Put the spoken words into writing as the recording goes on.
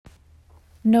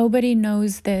nobody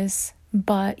knows this,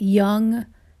 but young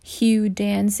Hugh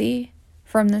Dancy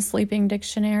from the Sleeping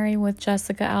Dictionary with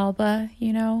Jessica Alba,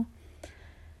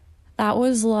 that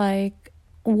was like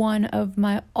one of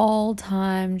my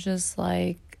all-time just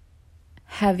like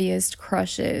heaviest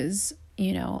crushes,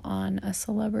 on a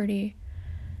celebrity.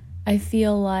 I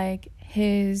feel like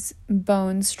his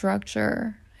bone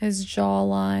structure, his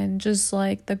jawline, just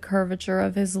like the curvature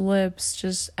of his lips,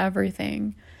 just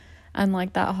everything. And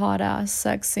like that hot ass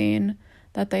sex scene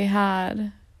that they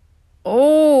had.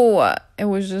 Oh, it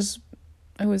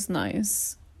was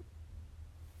nice.